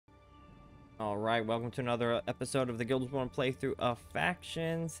Alright, welcome to another episode of the Guild Wars 1 playthrough of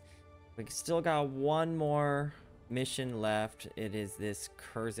Factions. We still got one more mission left. It is this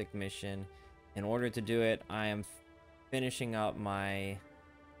Kurzick mission. In order to do it, I am finishing up my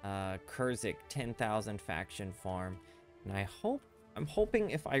Kurzick 10,000 faction farm. And I'm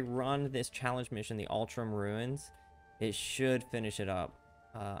hoping if I run this challenge mission, the Altrumm Ruins, it should finish it up.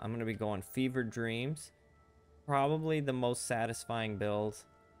 I'm going to be going Fever Dreams. Probably the most satisfying build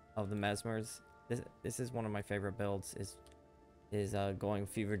of the Mesmers. This is one of my favorite builds, is going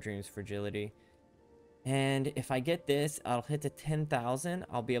Fever Dreams Fragility. And if I get this, I'll hit to 10,000.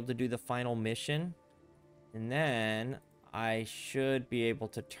 I'll be able to do the final mission, and then I should be able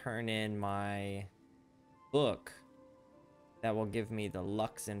to turn in my book that will give me the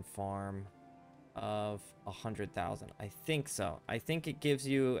Luxon farm of 100,000. I think so. I think it gives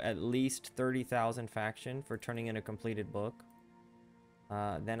you at least 30,000 faction for turning in a completed book.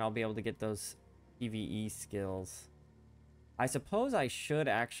 Then I'll be able to get those PvE skills. I suppose I should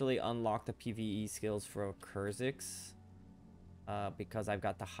actually unlock the PvE skills for Kurzicks, because I've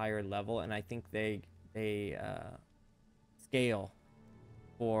got the higher level, and I think they scale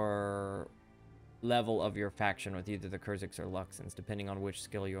for level of your faction with either the Kurzicks or Luxons, depending on which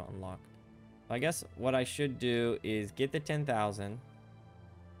skill you unlock. So I guess what I should do is get the 10,000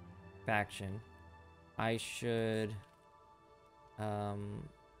 faction. I should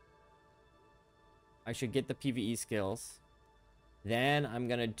get the PvE skills. Then I'm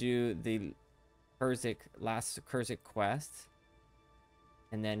gonna do the last Kurzick quest,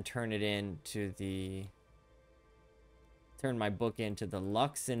 and then turn my book into the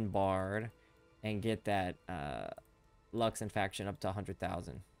Luxon Bard, and get that Luxon faction up to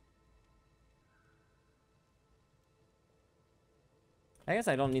 100,000. I guess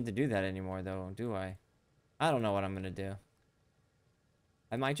I don't need to do that anymore, though, do I? I don't know what I'm gonna do.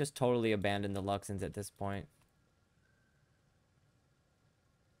 I might just totally abandon the Luxons at this point.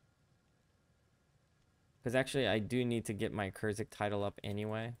 Because actually, I do need to get my Kurzick title up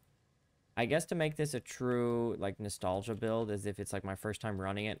anyway. I guess to make this a true, like, nostalgia build, as if it's, like, my first time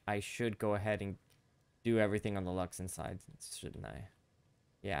running it, I should go ahead and do everything on the Luxon side, shouldn't I?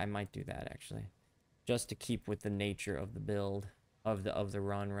 Yeah, I might do that, actually. Just to keep with the nature of the build, of the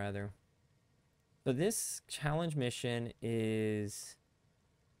run, rather. So this challenge mission is,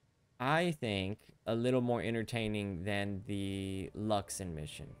 I think, a little more entertaining than the Luxon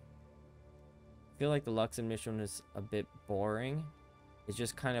mission. I feel like the Luxon mission is a bit boring. It's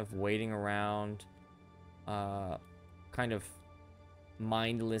just kind of waiting around, kind of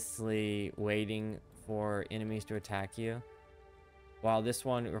mindlessly waiting for enemies to attack you. While this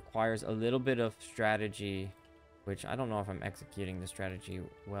one requires a little bit of strategy, which I don't know if I'm executing the strategy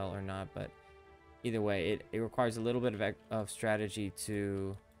well or not, but either way, it requires a little bit of strategy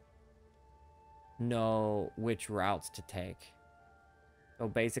to know which routes to take. So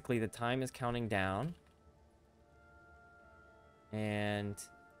basically the time is counting down, and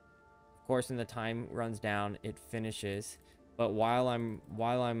of course when the time runs down it finishes. But while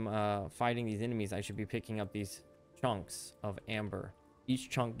I'm fighting these enemies, I should be picking up these chunks of amber. Each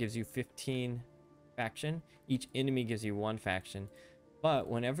chunk gives you 15 faction. Each enemy gives you 1 faction. But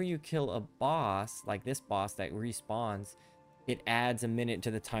whenever you kill a boss, like this boss that respawns, it adds a minute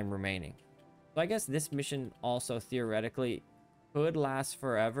to the time remaining. So I guess this mission also theoretically could last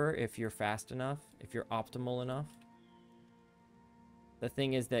forever if you're fast enough, if you're optimal enough. The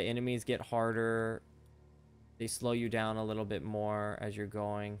thing is that enemies get harder. They slow you down a little bit more as you're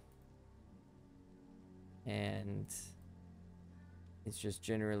going. And it's just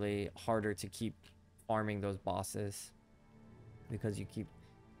generally harder to keep farming those bosses because you keep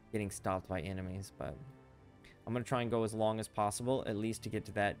getting stopped by enemies. But I'm going to try and go as long as possible, at least to get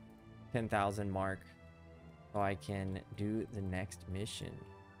to that 10,000 mark, so I can do the next mission.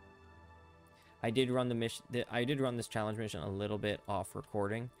 I did run this challenge mission a little bit off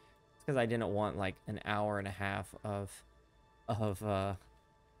recording. It's because I didn't want like an hour and a half of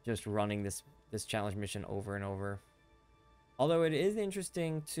just running this challenge mission over and over. Although it is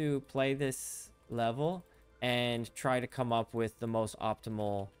interesting to play this level and try to come up with the most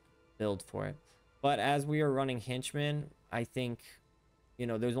optimal build for it. But as we are running henchmen, I think, you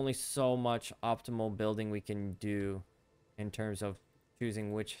know, there's only so much optimal building we can do in terms of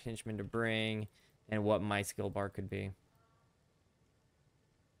choosing which henchmen to bring and what my skill bar could be.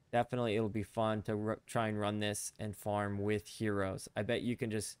 Definitely it'll be fun to try and run this and farm with heroes. I bet you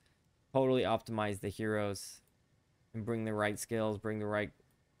can just totally optimize the heroes and bring the right skills, bring the right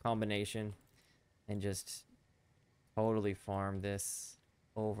combination, and just totally farm this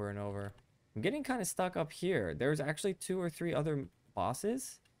over and over. I'm getting kind of stuck up here. There's actually 2 or 3 other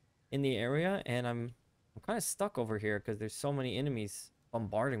bosses in the area, and I'm kind of stuck over here because there's so many enemies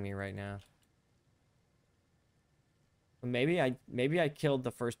bombarding me right now. Maybe I killed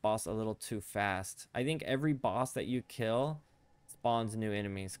the first boss a little too fast. I think every boss that you kill spawns new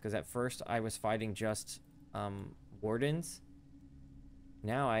enemies, because at first I was fighting just wardens.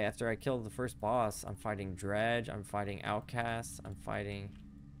 Now after I killed the first boss, I'm fighting Dredge, I'm fighting outcasts, I'm fighting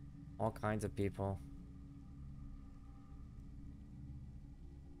all kinds of people.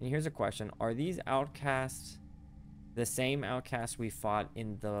 And here's a question. Are these outcasts the same outcasts we fought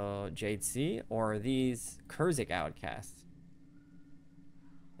in the Jade Sea, or are these Kurzick outcasts?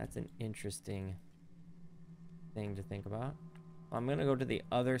 That's an interesting thing to think about. I'm gonna go to the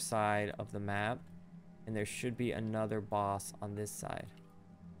other side of the map, and there should be another boss on this side.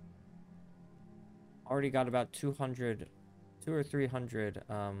 Already got about 200 or 300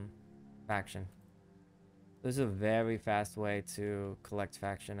 faction. This is a very fast way to collect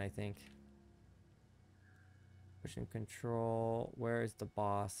faction, I think. Pushing control. Where is the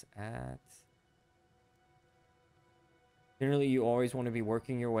boss at? Generally, you always want to be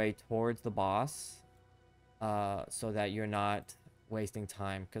working your way towards the boss, so that you're not wasting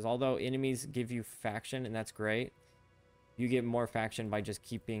time. Because although enemies give you faction, and that's great, you get more faction by just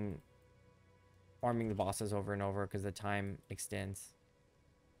farming the bosses over and over, because the time extends.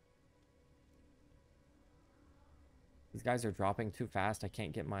 These guys are dropping too fast. I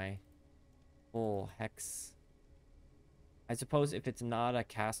can't get my full hex. I suppose if it's not a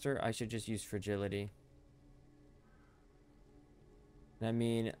caster, I should just use fragility. I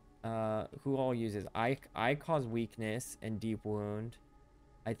mean, who all uses? I cause weakness and deep wound.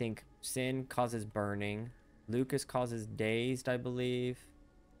 I think Sin causes burning. Lucas causes dazed, I believe.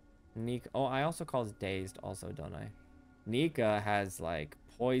 Oh, I also cause dazed also, don't I? Nika has like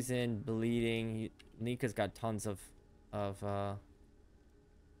poison, bleeding. Nika's got tons of what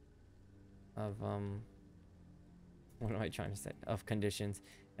am I trying to say? Of conditions.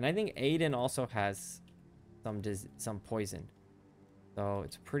 And I think Aiden also has some poison. So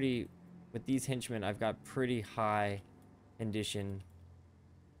it's pretty, with these henchmen, I've got pretty high conditions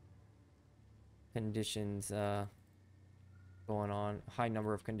going on, high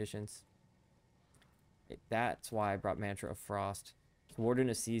number of conditions. That's why I brought Mantra of Frost. Warden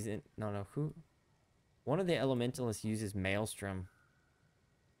of Season, no, who? One of the elementalists uses Maelstrom.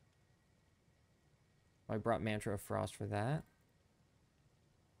 I brought Mantra of Frost for that.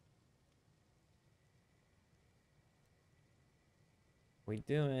 We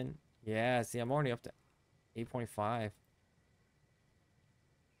doing? Yeah, see, I'm already up to 8.5.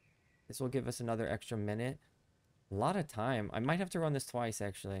 This will give us another extra minute. A lot of time. I might have to run this twice,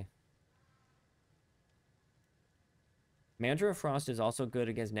 actually. Mantra of Frost is also good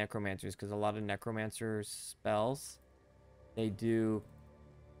against Necromancers, because a lot of Necromancer spells, they do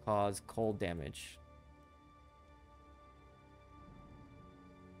cause cold damage.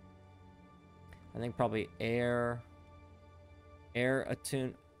 I think probably air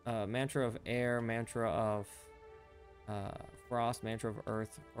attune, Mantra of Air, Mantra of Frost, Mantra of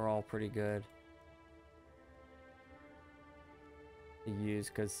Earth are all pretty good to use,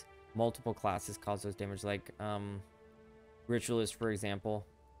 because multiple classes cause those damage. Like Ritualist, for example,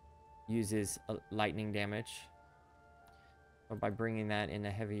 uses lightning damage. But by bringing that in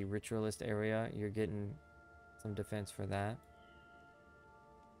a heavy Ritualist area, you're getting some defense for that.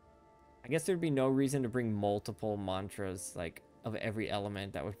 I guess there'd be no reason to bring multiple mantras, like, of every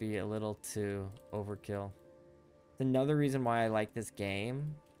element. That would be a little too overkill. Another reason why I like this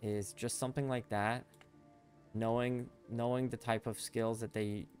game is just something like that. Knowing the type of skills that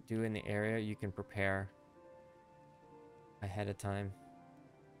they do in the area, you can prepare ahead of time.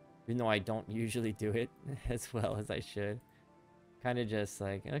 Even though I don't usually do it as well as I should. Kind of just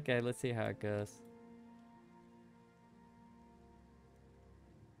like, okay, let's see how it goes.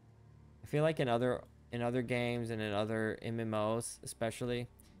 I feel like in other games and in other MMOs especially,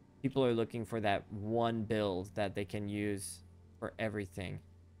 people are looking for that one build that they can use for everything,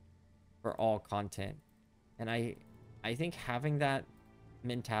 for all content. And I think having that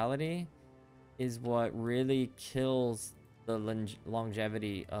mentality is what really kills the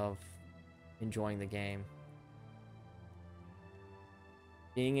longevity of enjoying the game.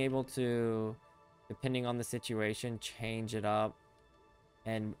 Being able to, depending on the situation, change it up.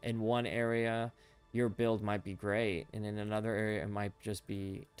 And in one area, your build might be great, and in another area, it might just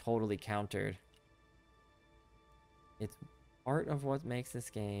be totally countered. It's part of what makes this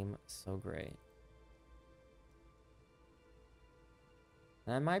game so great.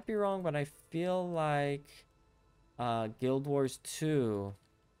 And I might be wrong, but I feel like Guild Wars 2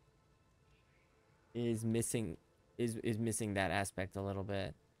 is missing that aspect a little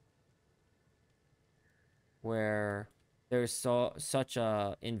bit. where there's such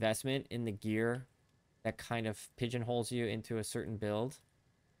a investment in the gear that kind of pigeonholes you into a certain build.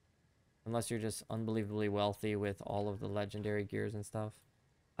 Unless you're just unbelievably wealthy with all of the legendary gears and stuff.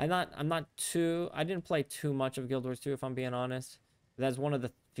 I didn't play too much of Guild Wars 2 if I'm being honest. But that's one of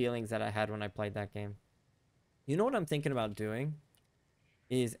the feelings that I had when I played that game. You know what I'm thinking about doing?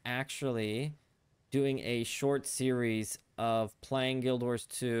 Is actually doing a short series of playing Guild Wars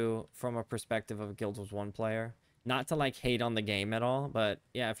 2 from a perspective of a Guild Wars 1 player. Not to like hate on the game at all, but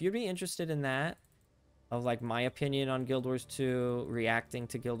yeah, if you'd be interested in that, of like my opinion on Guild Wars 2, reacting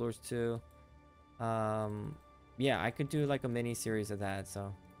to Guild Wars 2, yeah, I could do like a mini series of that.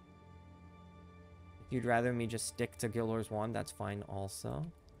 So if you'd rather me just stick to Guild Wars 1, that's fine also.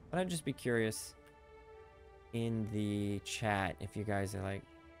 But I'd just be curious in the chat if you guys are like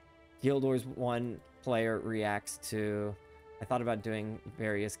Guild Wars 1 player reacts to. I thought about doing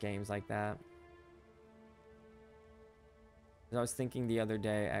various games like that. I was thinking the other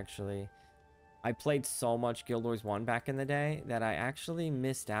day, actually, I played so much Guild Wars 1 back in the day that I actually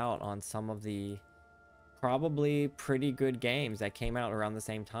missed out on some of the probably pretty good games that came out around the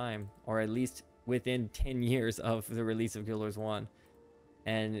same time, or at least within 10 years of the release of Guild Wars 1.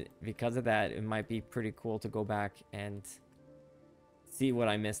 And because of that, it might be pretty cool to go back and see what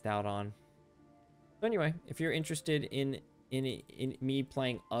I missed out on. So anyway, if you're interested in me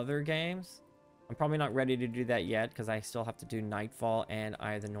playing other games, I'm probably not ready to do that yet because I still have to do Nightfall and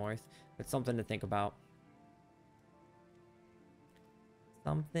Eye of the North. But something to think about.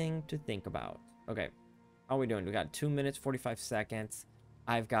 Something to think about. Okay. How are we doing? We got 2 minutes, 45 seconds.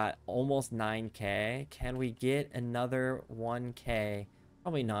 I've got almost 9K. Can we get another 1K?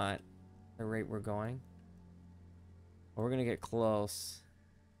 Probably not. The rate we're going. But we're going to get close.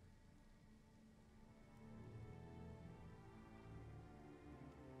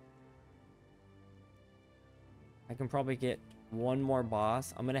 I can probably get one more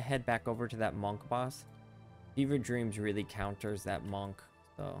boss. I'm going to head back over to that monk boss. Fever Dreams really counters that monk.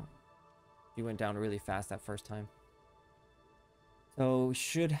 So he went down really fast that first time. So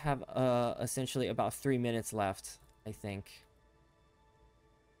should have essentially about 3 minutes left, I think.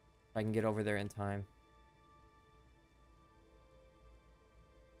 If I can get over there in time.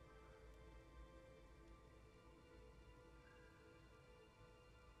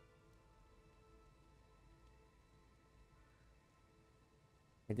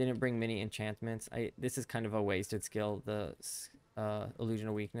 I didn't bring many enchantments. This is kind of a wasted skill, the Illusion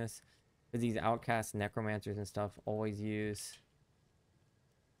of Weakness. Because these outcasts, necromancers and stuff always use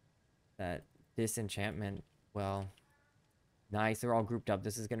that disenchantment. Well, nice. They're all grouped up.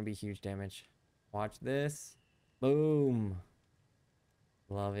 This is going to be huge damage. Watch this. Boom.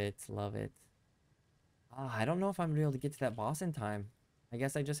 Love it. Love it. I don't know if I'm going to be able to get to that boss in time. I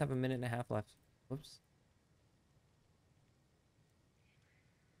guess I just have a minute and a half left. Whoops.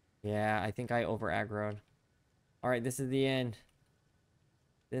 Yeah, I think I over aggroed. Alright, this is the end.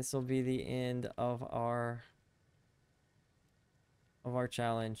 This will be the end of our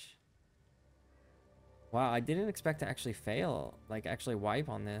challenge. Wow, I didn't expect to actually fail. Like, actually wipe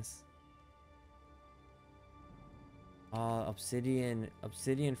on this. Obsidian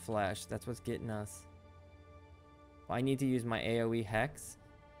flesh. That's what's getting us. I need to use my AoE hex.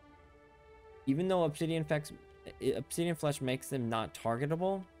 Even though obsidian flesh makes them not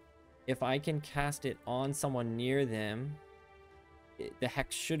targetable, if I can cast it on someone near them, the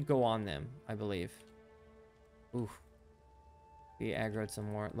hex should go on them, I believe. Ooh. Be aggroed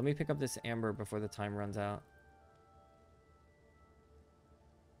some more. Let me pick up this amber before the time runs out.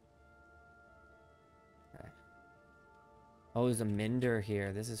 Okay. Oh, there's a Minder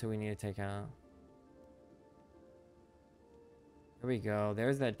here. This is who we need to take out. Here we go.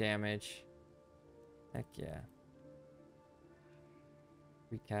 There's that damage. Heck yeah.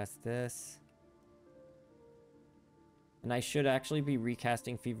 Recast this. And I should actually be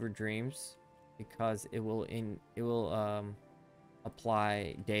recasting Fever Dreams because it will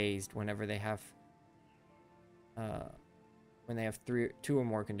apply dazed whenever they have two or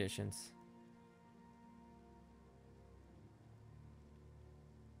more conditions.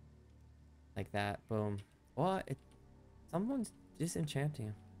 Like that. Boom. What? Someone's disenchanting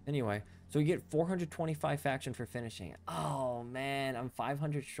him. Anyway, so we get 425 faction for finishing. Oh man, I'm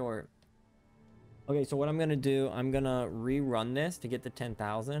 500 short. Okay, so what I'm gonna do, I'm gonna rerun this to get the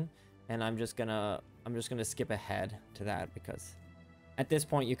 10,000, and I'm just gonna skip ahead to that because at this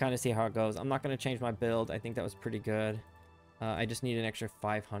point you kind of see how it goes. I'm not gonna change my build. I think that was pretty good. I just need an extra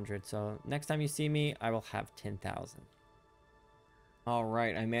 500. So next time you see me, I will have 10,000. All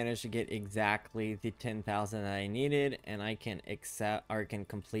right, I managed to get exactly the 10,000 that I needed, and I can accept or can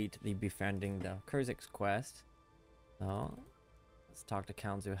complete the befriending the Kurzicks quest. So let's talk to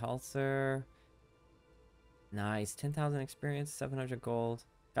Kanzu Helser. Nice, 10,000 experience, 700 gold.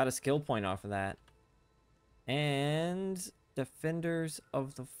 Got a skill point off of that. And Defenders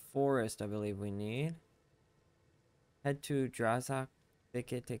of the Forest, I believe we need. Head to Drazak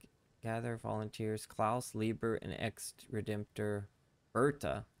Thicket to gather volunteers. Klaus, Lieber, and ex-redemptor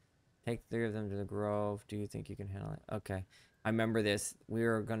Berta. Take 3 of them to the grove. Do you think you can handle it? Okay. I remember this. We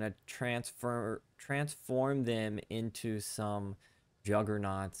are gonna transform them into some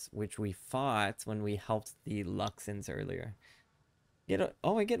juggernauts, which we fought when we helped the Luxons earlier.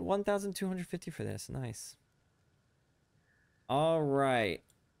 Oh, I get 1,250 for this. Nice. All right.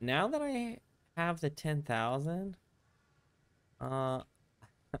 Now that I have the 10,000, uh,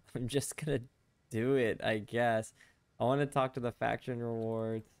 I'm just gonna do it, I guess. I want to talk to the faction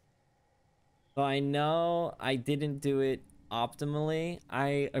rewards. So I know I didn't do it optimally.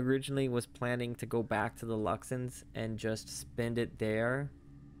 I originally was planning to go back to the Luxons and just spend it there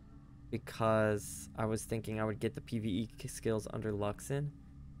because I was thinking I would get the PvE skills under Luxon.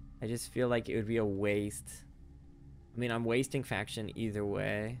 I just feel like it would be a waste. I mean, I'm wasting faction either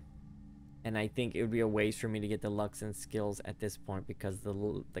way. And I think it would be a waste for me to get the Luxon skills at this point because the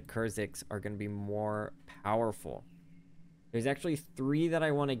Kurzicks are going to be more powerful. There's actually 3 that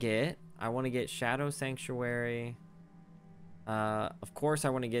I want to get. I want to get Shadow Sanctuary. Of course, I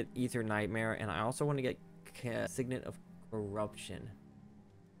want to get Ether Nightmare. And I also want to get Signet of Corruption.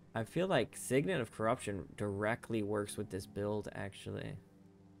 I feel like Signet of Corruption directly works with this build, actually.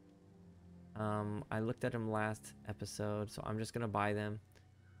 I looked at them last episode, so I'm just going to buy them.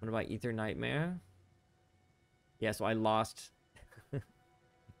 What about Ether Nightmare? Yeah, so I lost.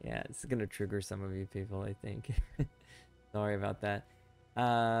 Yeah, it's going to trigger some of you people, I think. Sorry about that.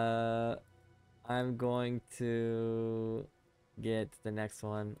 I'm going to get the next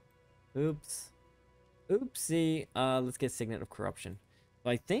one. Oops. Oopsie. Let's get Signet of Corruption. So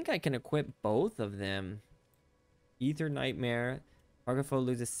I think I can equip both of them. Ether Nightmare. Target foe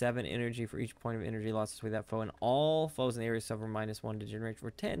loses 7 energy for each point of energy losses with that foe, and all foes in the area suffer -1 degeneration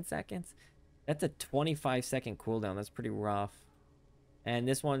for 10 seconds. That's a 25-second cooldown. That's pretty rough. And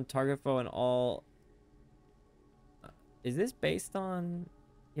this one, target foe and all... Is this based on...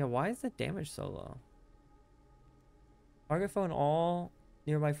 Yeah, why is the damage so low? Target foe and all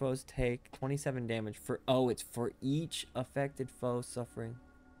nearby foes take 27 damage for... Oh, it's for each affected foe suffering.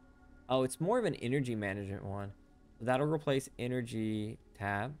 Oh, it's more of an energy management one. That'll replace energy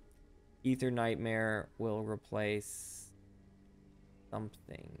tab. Ether Nightmare will replace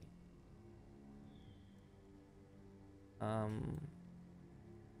something.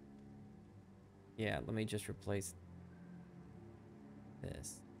 Yeah, let me just replace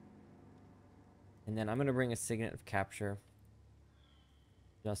this. And then I'm going to bring a Signet of Capture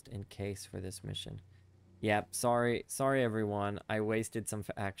just in case for this mission. Yep, sorry everyone. I wasted some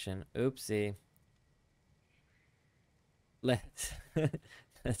action. Oopsie. Let's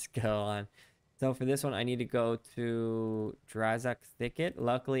go on. So for this one, I need to go to Drazak Thicket.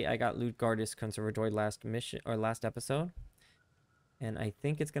 Luckily, I got Lutgardus Conservatory last episode. And I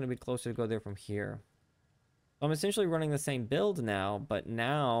think it's going to be closer to go there from here. So I'm essentially running the same build now, but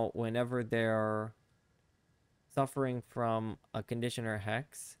now whenever they're suffering from a condition or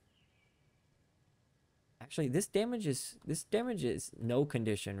hex. Actually, this damage is no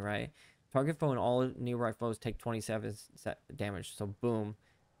condition, right? Target foe and all nearby foes take 27 damage. So boom,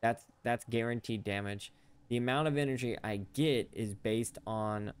 that's guaranteed damage. The amount of energy I get is based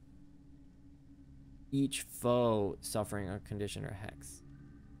on each foe suffering a condition or hex.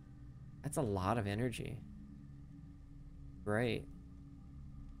 That's a lot of energy. Great.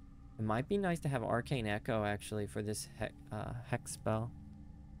 It might be nice to have Arcane Echo actually for this hex spell.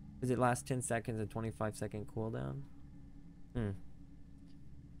 Does it last 10 seconds and 25-second cooldown?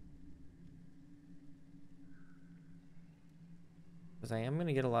 Because I am going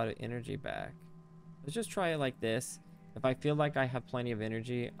to get a lot of energy back. Let's just try it like this. If I feel like I have plenty of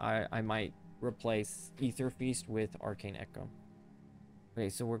energy, I might replace Ether Feast with Arcane Echo. Okay,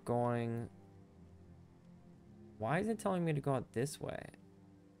 so we're going... Why is it telling me to go out this way?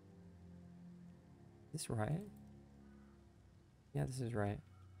 Is this right? Yeah, this is right.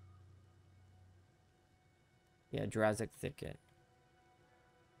 Yeah, Drazak Thicket.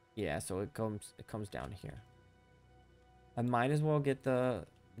 Yeah, so it comes down here. I might as well get the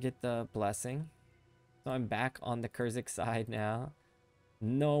blessing. So I'm back on the Kurzick side now.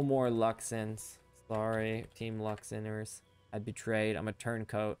 No more Luxons. Sorry, Team Luxoners. I betrayed. I'm a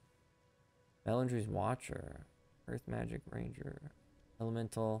turncoat. Bellandry's Watcher. Earth Magic Ranger.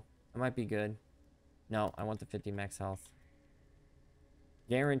 Elemental. That might be good. No, I want the 50 max health.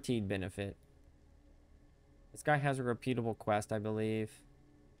 Guaranteed benefit. This guy has a repeatable quest, I believe.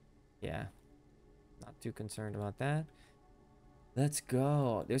 Yeah. Not too concerned about that. Let's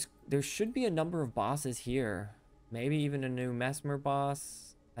go. There should be a number of bosses here. Maybe even a new Mesmer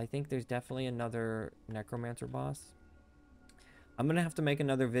boss. I think there's definitely another Necromancer boss. I'm gonna have to make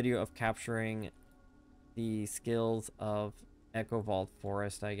another video of capturing the skills of Echo Vault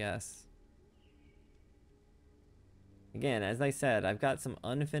Forest, I guess. Again, as I said, I've got some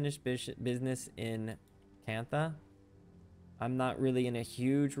unfinished business in Cantha. I'm not really in a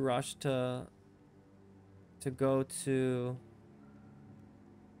huge rush to go to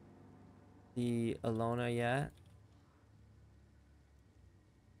the Alona yet.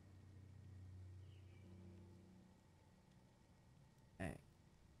 Okay.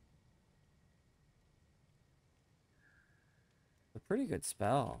 A pretty good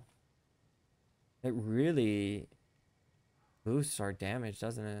spell. It really boosts our damage,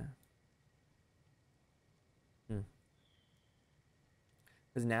 doesn't it?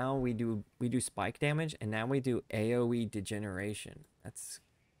 Because now we do spike damage, and now we do AoE degeneration. That's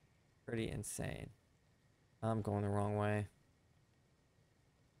pretty insane. I'm going the wrong way.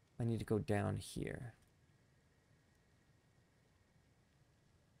 I need to go down here.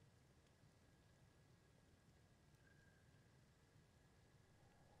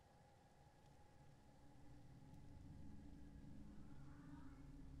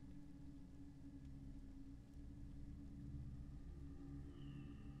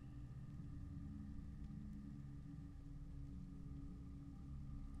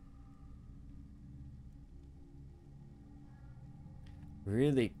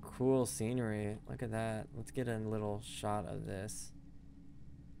 Really cool scenery. Look at that. Let's get a little shot of this.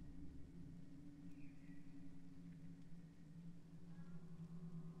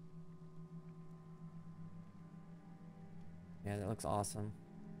 Yeah, that looks awesome.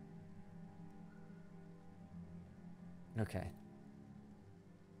 Okay.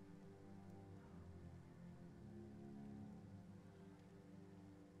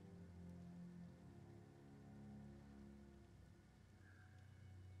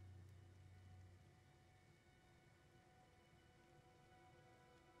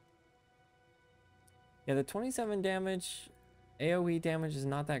 Yeah, the 27 damage, AoE damage is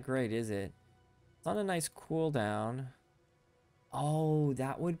not that great, is it? It's on a nice cooldown. Oh,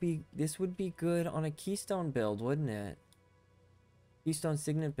 this would be good on a Keystone build, wouldn't it? Keystone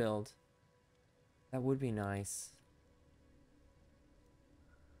Signet build. That would be nice.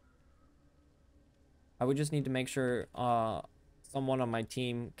 I would just need to make sure someone on my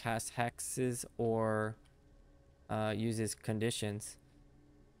team casts hexes or uses conditions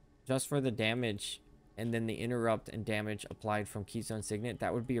just for the damage, and then the interrupt and damage applied from Keystone Signet.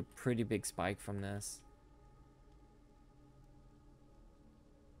 That would be a pretty big spike from this.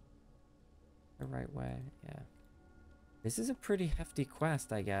 The right way, yeah. This is a pretty hefty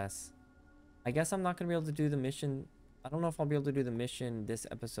quest, I guess. I guess I'm not gonna be able to do the mission. I don't know if I'll be able to do the mission this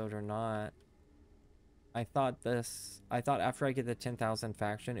episode or not. I thought after I get the 10,000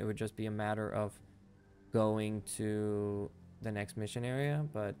 faction, it would just be a matter of going to the next mission area,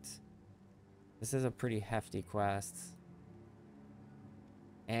 but this is a pretty hefty quest.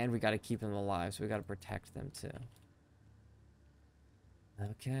 And we got to keep them alive, so we got to protect them too.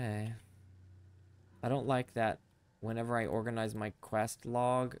 Okay. I don't like that whenever I organize my quest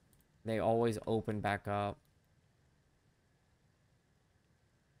log, they always open back up.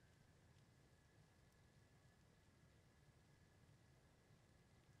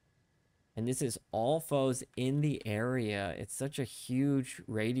 And this is all foes in the area. It's such a huge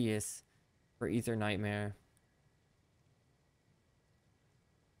radius for Ether Nightmare.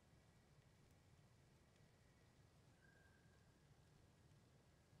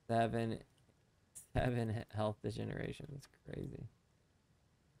 Seven health degeneration. That's crazy.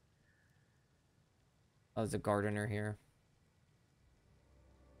 Oh, there's a gardener here.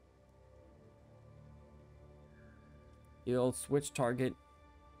 You'll switch target.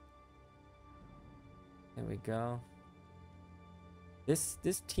 There we go. This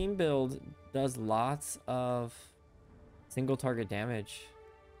team build does lots of single target damage.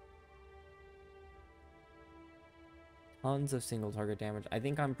 Tons of single target damage. I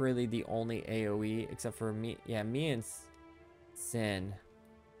think I'm really the only AoE except for me. Yeah, me and Sin.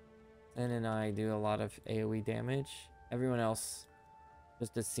 Sin and I do a lot of AoE damage. Everyone else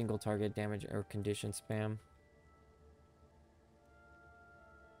just does single target damage or condition spam.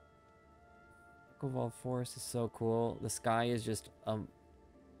 Vault Forest is so cool. The sky is just what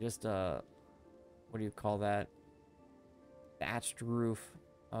do you call that? thatched roof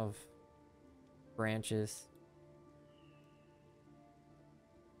of branches.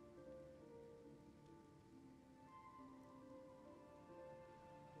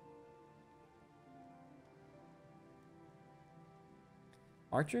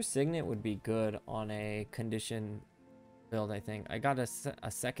 Archer Signet would be good on a condition build, I think. I got a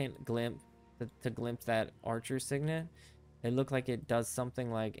second glimpse to glimpse that Archer Signet. It looked like it does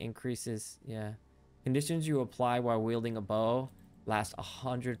something like increases, yeah. Conditions you apply while wielding a bow last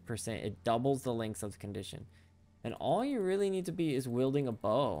 100%. It doubles the length of the condition. And all you really need to be is wielding a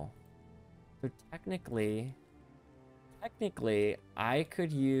bow. So technically, I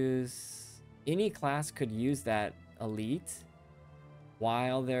could use, any class could use that elite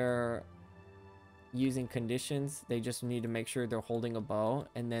while they're using conditions. They just need to make sure they're holding a bow,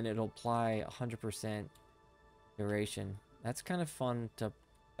 and then it'll apply 100% duration. That's kind of fun to,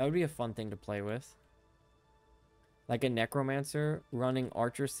 that would be a fun thing to play with. Like a necromancer running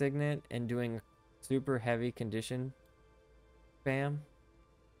Archer Signet and doing super heavy condition spam.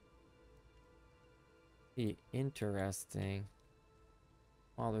 Be interesting.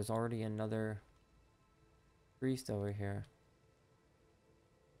 Wow, there's already another priest over here.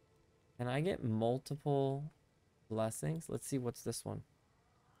 Can I get multiple blessings? Let's see, what's this one?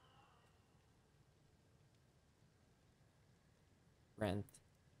 Strength.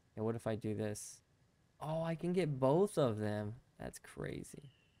 And what if I do this? Oh, I can get both of them. That's crazy.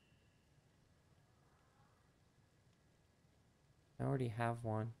 I already have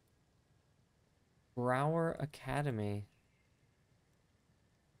one. Brower Academy.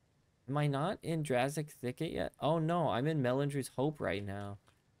 Am I not in Drazic Thicket yet? Oh no, I'm in Melindry's Hope right now.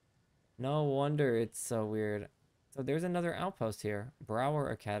 No wonder it's so weird. So there's another outpost here. Brower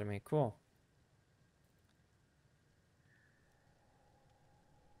Academy. Cool.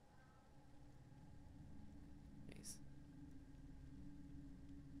 Jeez.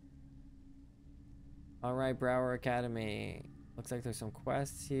 All right, Brower Academy. Looks like there's some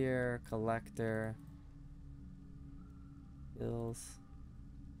quests here. Collector. Skills.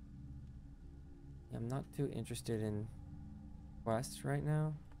 I'm not too interested in quests right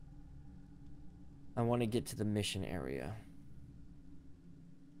now. I want to get to the mission area.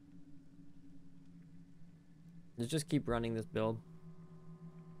 Let's just keep running this build.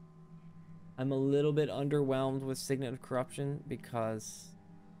 I'm a little bit underwhelmed with Signet of Corruption because,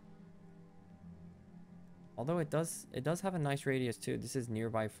 although it does have a nice radius too. This is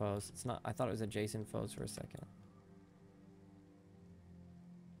nearby foes. It's not, I thought it was adjacent foes for a second.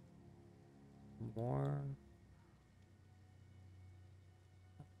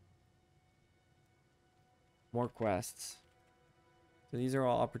 More quests. So these are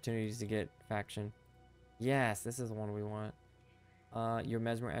all opportunities to get faction. Yes, this is the one we want. Your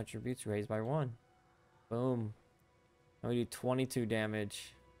mesmer attributes raised by 1. Boom. Now we do 22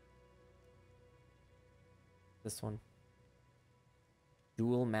 damage. This one.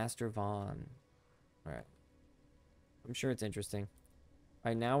 Dual Master Vaughn. Alright. I'm sure it's interesting.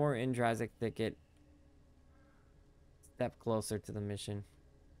 Alright, now we're in Drazic Thicket. Step closer to the mission.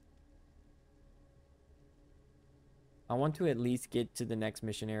 I want to at least get to the next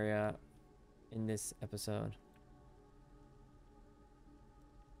mission area in this episode.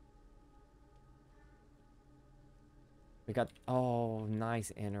 We got, oh,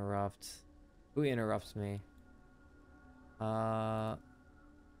 nice interrupt. Who interrupts me? Earth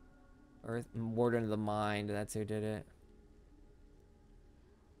Warden of the Mind, that's who did it.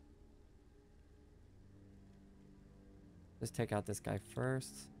 Let's take out this guy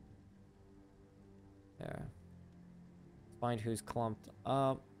first. There. Find who's clumped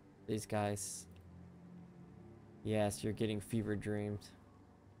up. These guys. Yes, you're getting fever dreamed.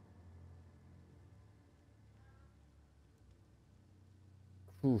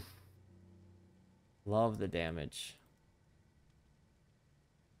 Oof. Love the damage.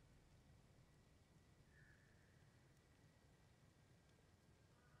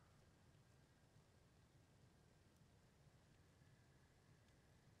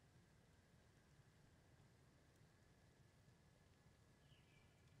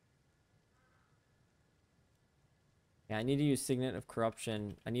 Yeah, I need to use Signet of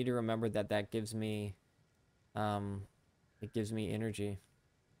Corruption. I need to remember that that gives me, it gives me energy.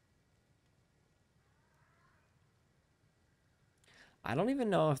 I don't even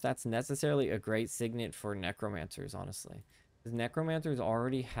know if that's necessarily a great signet for necromancers, honestly. Because necromancers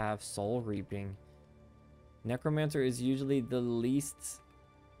already have soul reaping. Necromancer is usually the least,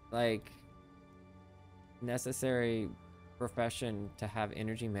 like, necessary profession to have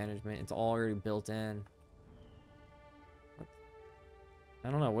energy management. It's already built in. I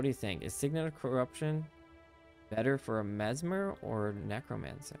don't know. What do you think? Is Signet of Corruption Better for a mesmer or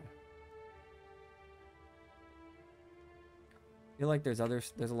necromancer? I feel like there's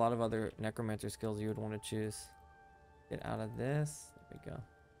a lot of other necromancer skills you would want to choose. Get out of this. There we go.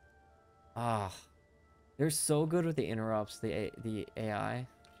 Ah, they're so good with the interrupts, the AI.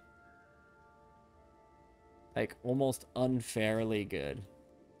 Like almost unfairly good.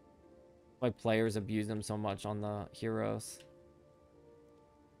 Why players abuse them so much on the heroes.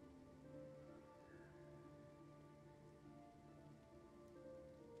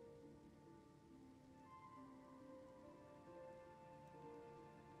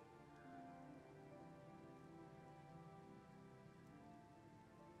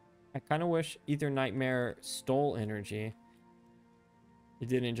 I kind of wish Ether Nightmare stole energy. It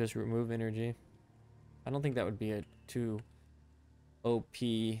didn't just remove energy. I don't think that would be a too OP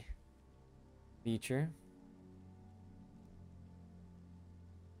feature.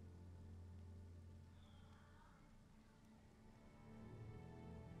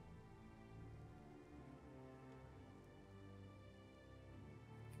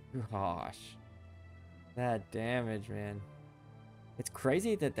 Gosh. That damage, man. It's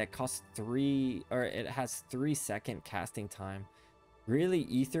crazy that that costs it has 3-second casting time. Really,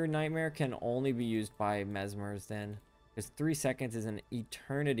 Ether Nightmare can only be used by Mesmers then. Because 3 seconds is an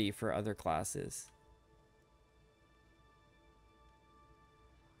eternity for other classes.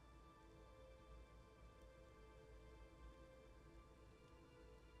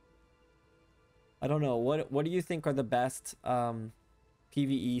 I don't know. What do you think are the best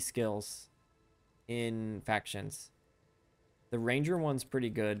PvE skills in factions? The Ranger one's pretty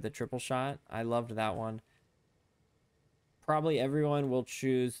good. The triple shot. I loved that one. Probably everyone will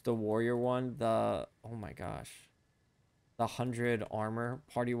choose the Warrior one. Oh my gosh. The 100 armor,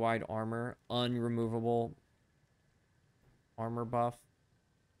 party-wide armor, unremovable armor buff.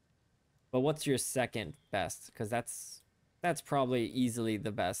 But what's your second best? Because that's probably easily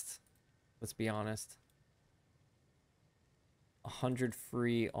the best. Let's be honest. 100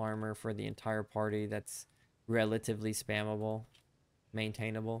 free armor for the entire party. That's relatively spammable,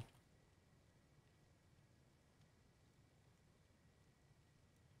 maintainable.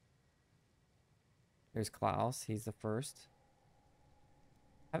 There's Klaus. He's the first.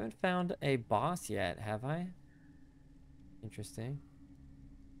 Haven't found a boss yet, have I? Interesting.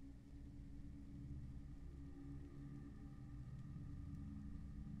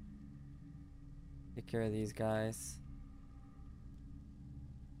 Take care of these guys.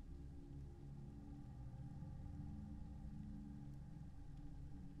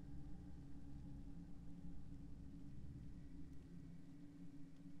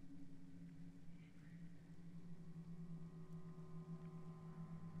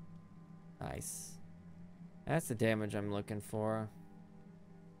 Nice. That's the damage I'm looking for.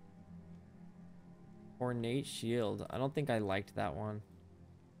 Ornate shield. I don't think I liked that one.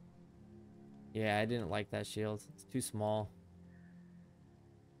 Yeah, I didn't like that shield. It's too small.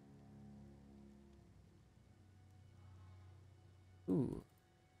 Ooh.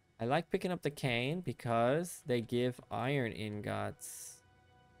 I like picking up the cane because they give iron ingots.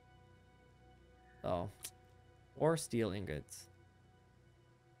 Oh. Or steel ingots.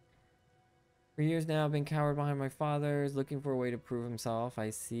 For years now, I've been cowered behind my father's, looking for a way to prove himself. I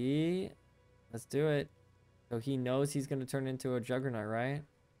see. Let's do it. So he knows he's going to turn into a juggernaut, right?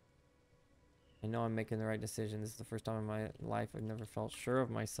 I know I'm making the right decision. This is the first time in my life I've never felt sure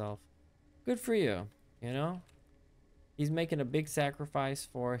of myself. Good for you, you know? He's making a big sacrifice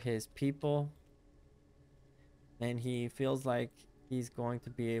for his people. And he feels like he's going to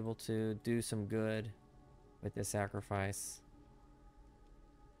be able to do some good with this sacrifice.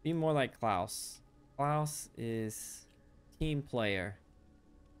 Be more like Klaus. Klaus is team player.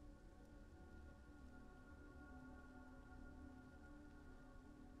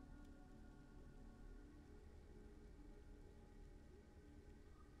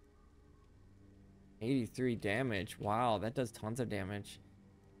 $83 damage. Wow, that does tons of damage.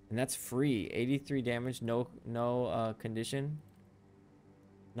 And that's free. 83 damage, no condition.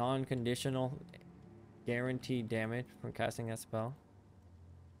 Non-conditional guaranteed damage from casting that spell.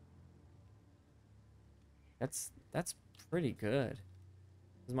 That's pretty good.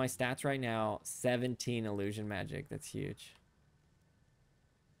 Because my stats right now, 17 illusion magic. That's huge.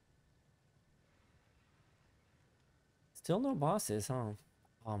 Still no bosses, huh?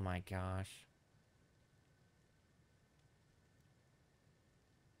 Oh my gosh.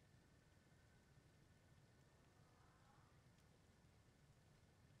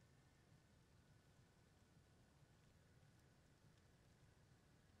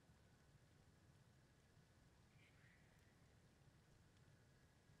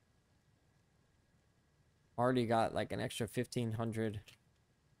 already got like an extra 1,500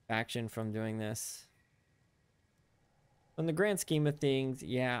 faction from doing this. In the grand scheme of things,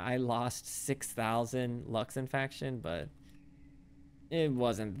 yeah, I lost 6,000 Luxon faction, but it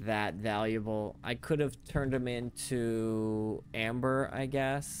wasn't that valuable. I could have turned them into Amber, I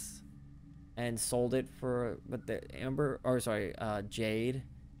guess, and sold it for, but the Amber, or sorry, Jade.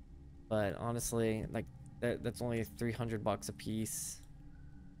 But honestly, like that's only 300 bucks a piece.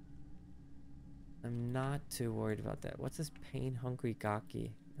 I'm not too worried about that. What's this pain hungry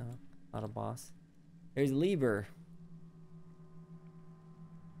Gaki? No, not a boss. There's Lieber.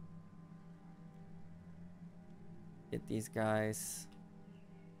 Get these guys.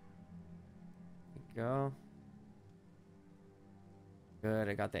 There we go. Good,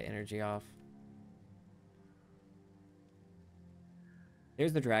 I got that energy off.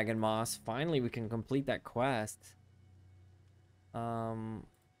 Here's the Dragon Moss. Finally, we can complete that quest.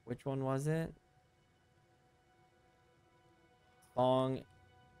 Which one was it? Song.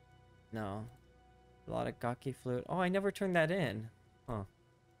 No. Melodic Gaki Flute. Oh, I never turned that in. Huh.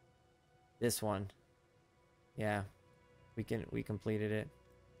 This one. Yeah. We completed it.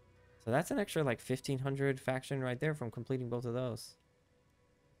 So that's an extra like 1,500 faction right there from completing both of those.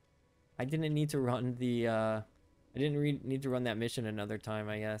 I didn't need to run the I didn't need to run that mission another time,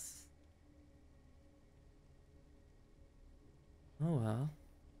 I guess. Oh well.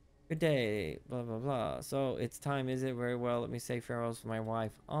 Good day, blah blah blah. So it's time, is it? Very well. Let me say farewells to my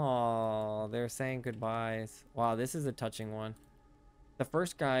wife. Oh, they're saying goodbyes. Wow, this is a touching one. The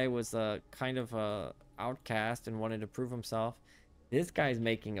first guy was a kind of a outcast and wanted to prove himself. This guy's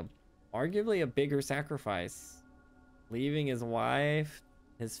making a arguably a bigger sacrifice, leaving his wife,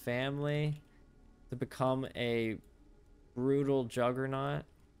 his family, to become a brutal juggernaut.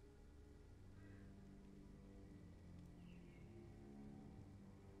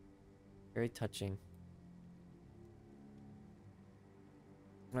 Very touching.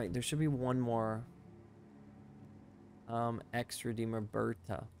 Right, there should be one more. Ex-Redeemer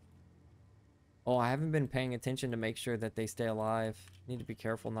Berta. Oh, I haven't been paying attention to make sure that they stay alive. Need to be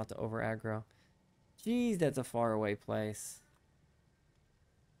careful not to over aggro. Jeez, that's a far away place.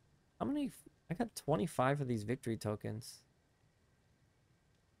 How many? I got 25 of these victory tokens.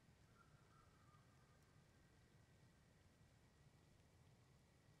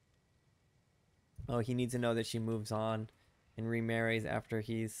 Oh, he needs to know that she moves on and remarries after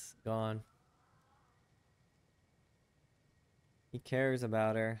he's gone. He cares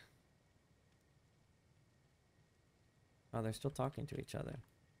about her. Oh, they're still talking to each other.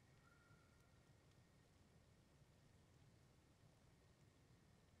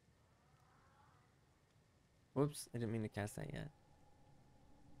 Whoops, I didn't mean to cast that yet.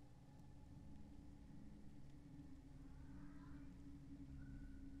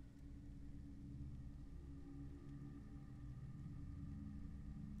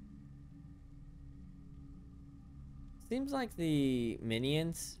 Seems like the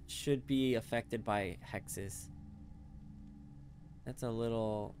minions should be affected by hexes. That's a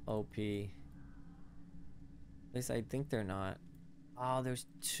little OP. At least I think they're not. Oh, there's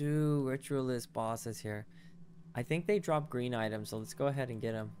 2 ritualist bosses here. I think they drop green items, so let's go ahead and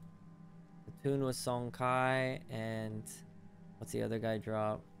get them. The tune was Song Kai, and what's the other guy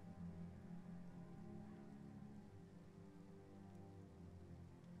drop?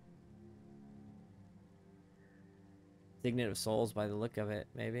 Signet of Souls by the look of it,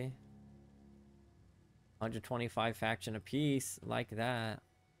 maybe. 125 faction apiece, like that.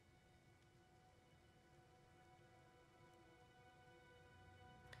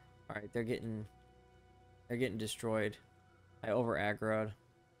 All right, they're getting destroyed. I over aggroed.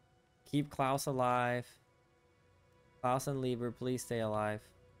 Keep Klaus alive. Klaus and Lieber, please stay alive.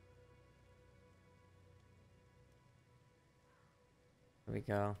 There we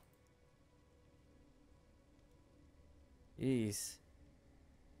go. Jeez.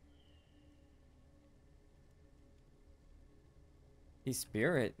 He's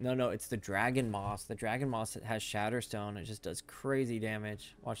spirit. No, it's the dragon moss. The dragon moss has Shatterstone. It just does crazy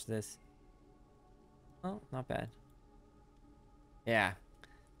damage. Watch this. Oh, not bad. Yeah.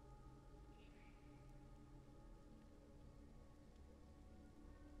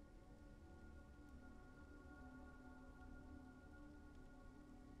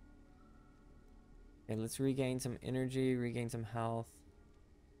 Okay, let's regain some energy, regain some health.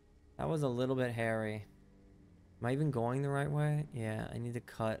 That was a little bit hairy. Am I even going the right way? Yeah, I need to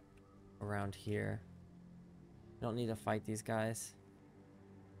cut around here. I don't need to fight these guys.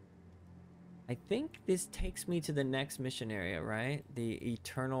 I think this takes me to the next mission area, right? The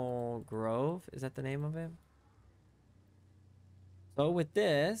Eternal Grove, is that the name of it? So with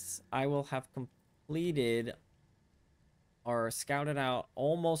this, I will have completed completed or scouted out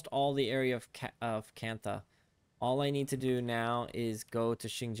almost all the area of Kantha. All I need to do now is go to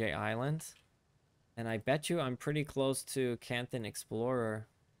Xingje Island. And I bet you I'm pretty close to Kanthan Explorer.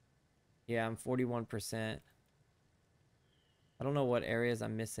 Yeah, I'm 41%. I don't know what areas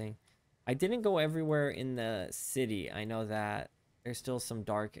I'm missing. I didn't go everywhere in the city. I know that. There's still some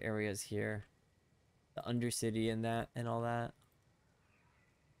dark areas here. The Undercity and that and all that.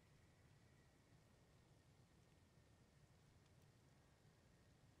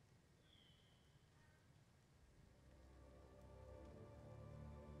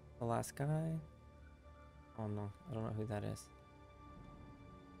 The last guy? Oh no, I don't know who that is.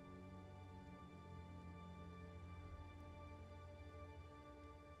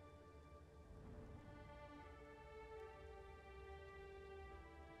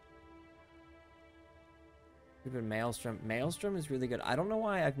 Stupid Maelstrom. Maelstrom is really good. I don't know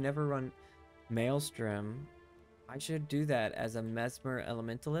why I've never run Maelstrom. I should do that as a Mesmer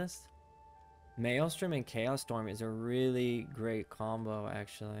Elementalist. Maelstrom and Chaos Storm is a really great combo,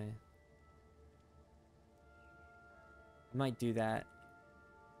 actually. I might do that.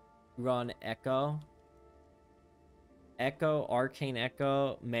 Run Echo. Echo, Arcane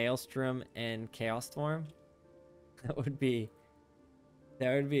Echo, Maelstrom, and Chaos Storm. That would be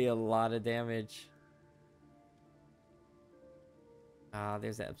a lot of damage. Ah,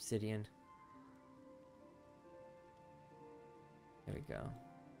 there's that obsidian. There we go.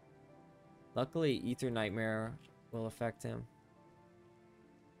 Luckily, Ether Nightmare will affect him.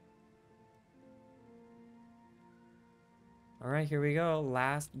 Alright, here we go.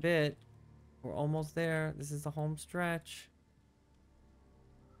 Last bit. We're almost there. This is the home stretch.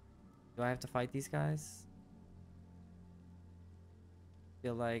 Do I have to fight these guys?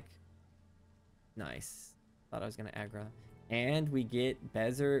 Feel like... Nice. Thought I was gonna aggro. And we get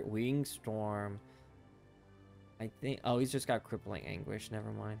Desert Wingstorm. I think... Oh, he's just got Crippling Anguish.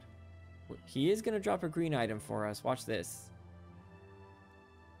 Never mind. He is gonna drop a green item for us. Watch this.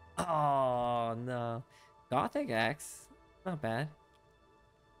 Oh, no. Gothic Axe. Not bad.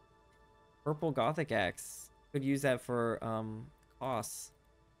 Purple Gothic Axe. Could use that for costs.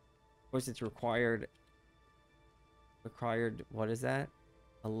 Of course, it's required. What is that?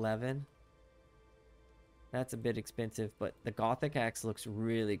 11. That's a bit expensive, but the Gothic Axe looks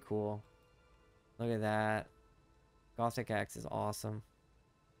really cool. Look at that. Gothic Axe is awesome.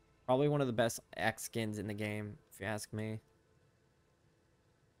 Probably one of the best axe skins in the game, if you ask me.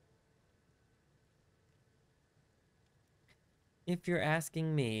 If you're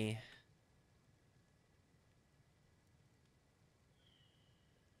asking me.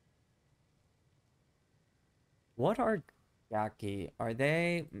 What are Gaki? Are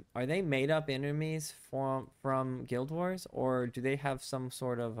they made up enemies from Guild Wars, or do they have some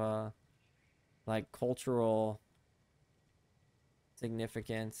sort of like cultural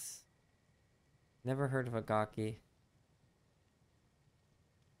significance? Never heard of a Gaki.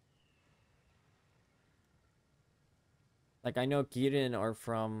 Like, I know Girin are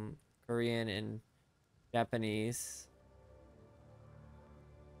from Korean and Japanese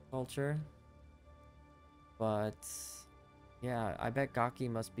culture. But yeah, I bet Gaki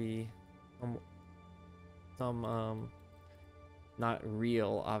must be some not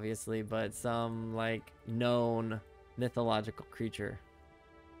real, obviously, but some like known mythological creature.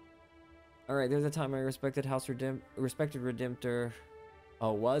 All right, there's a time I respected respected Redemptor.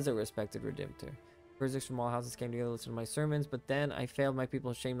 Oh, was a respected Redemptor. Kurzicks from all houses came together to listen to my sermons, but then I failed my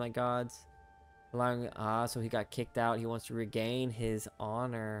people, shamed my gods, allowing so he got kicked out. He wants to regain his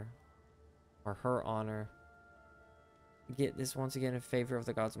honor, or her honor. Get this once again in favor of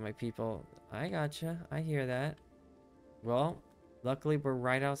the gods of my people. I gotcha. I hear that. Well, luckily we're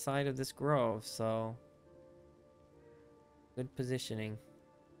right outside of this grove, so good positioning.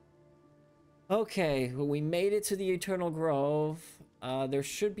 Okay, well, we made it to the Eternal Grove. There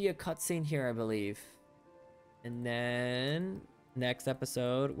should be a cutscene here, I believe. And then next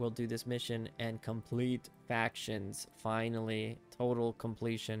episode, we'll do this mission and complete factions. Finally, total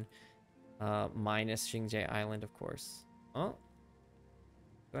completion. Minus Xingje Island, of course. Oh,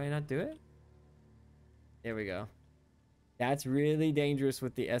 do I not do it? There we go. That's really dangerous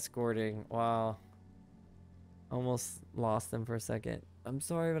with the escorting. Wow. Almost lost them for a second. I'm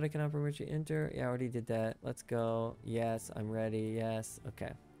sorry, but I cannot permit you to enter. Yeah, I already did that. Let's go. Yes, I'm ready. Yes.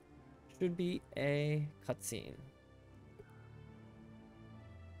 Okay. Should be a cutscene.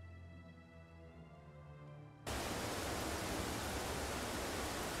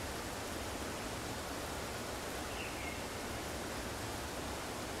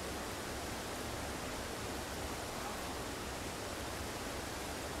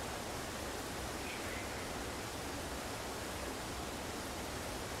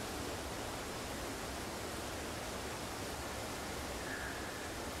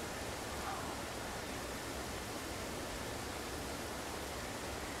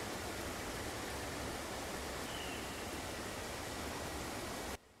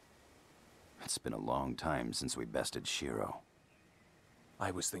 been a long time since we bested Shiro.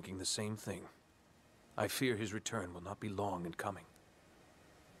 I was thinking the same thing. I fear his return will not be long in coming.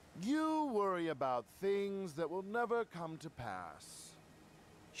 You worry about things that will never come to pass.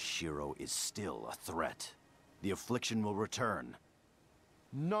 Shiro is still a threat. The affliction will return.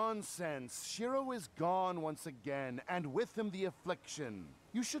 Nonsense. Shiro is gone once again, and with him the affliction.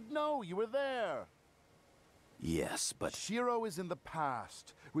 You should know, you were there. Yes, but... Shiro is in the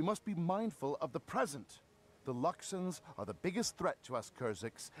past. We must be mindful of the present. The Luxons are the biggest threat to us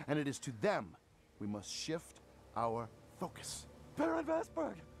Kurzicks, and it is to them we must shift our focus. Baron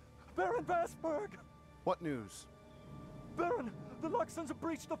Vesperg! Baron Vesperg! What news? Baron, the Luxons have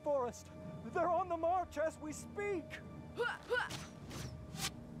breached the forest. They're on the march as we speak.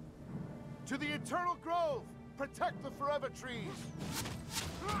 To the Eternal Grove! Protect the Forever Trees!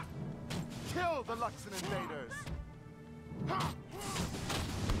 Kill the Luxon invaders!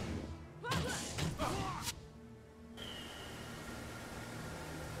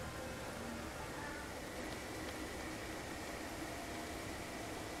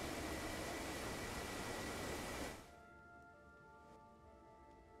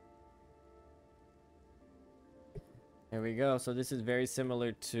 There we go. So this is very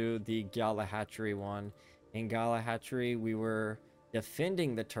similar to the Galahad one. In Galahad, we were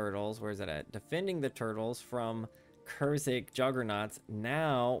defending the turtles. Where's it at? Defending the turtles from Kurzick juggernauts.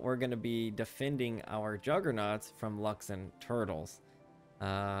 Now we're going to be defending our juggernauts from Luxon turtles.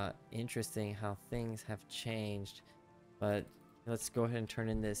 Interesting how things have changed. But let's go ahead and turn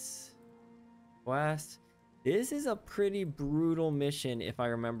in this quest. This is a pretty brutal mission, if I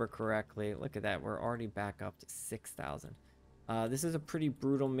remember correctly. Look at that. We're already back up to 6,000. This is a pretty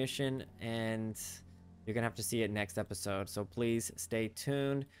brutal mission, and you're going to have to see it next episode. So please stay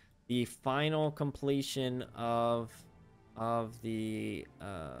tuned. The final completion of the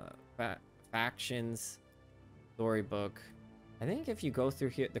factions storybook. I think if you go through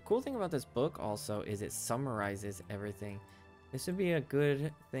here, the cool thing about this book also is it summarizes everything. This would be a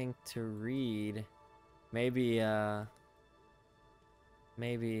good thing to read. Maybe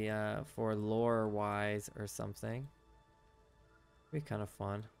for lore wise or something. Be kind of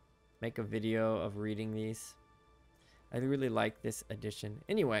fun. Make a video of reading these. I really like this edition.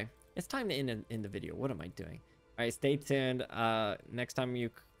 Anyway, it's time to end the video. What am I doing? All right, stay tuned. Next time you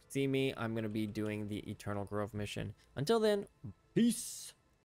see me, I'm going to be doing the Eternal Grove mission. Until then, peace.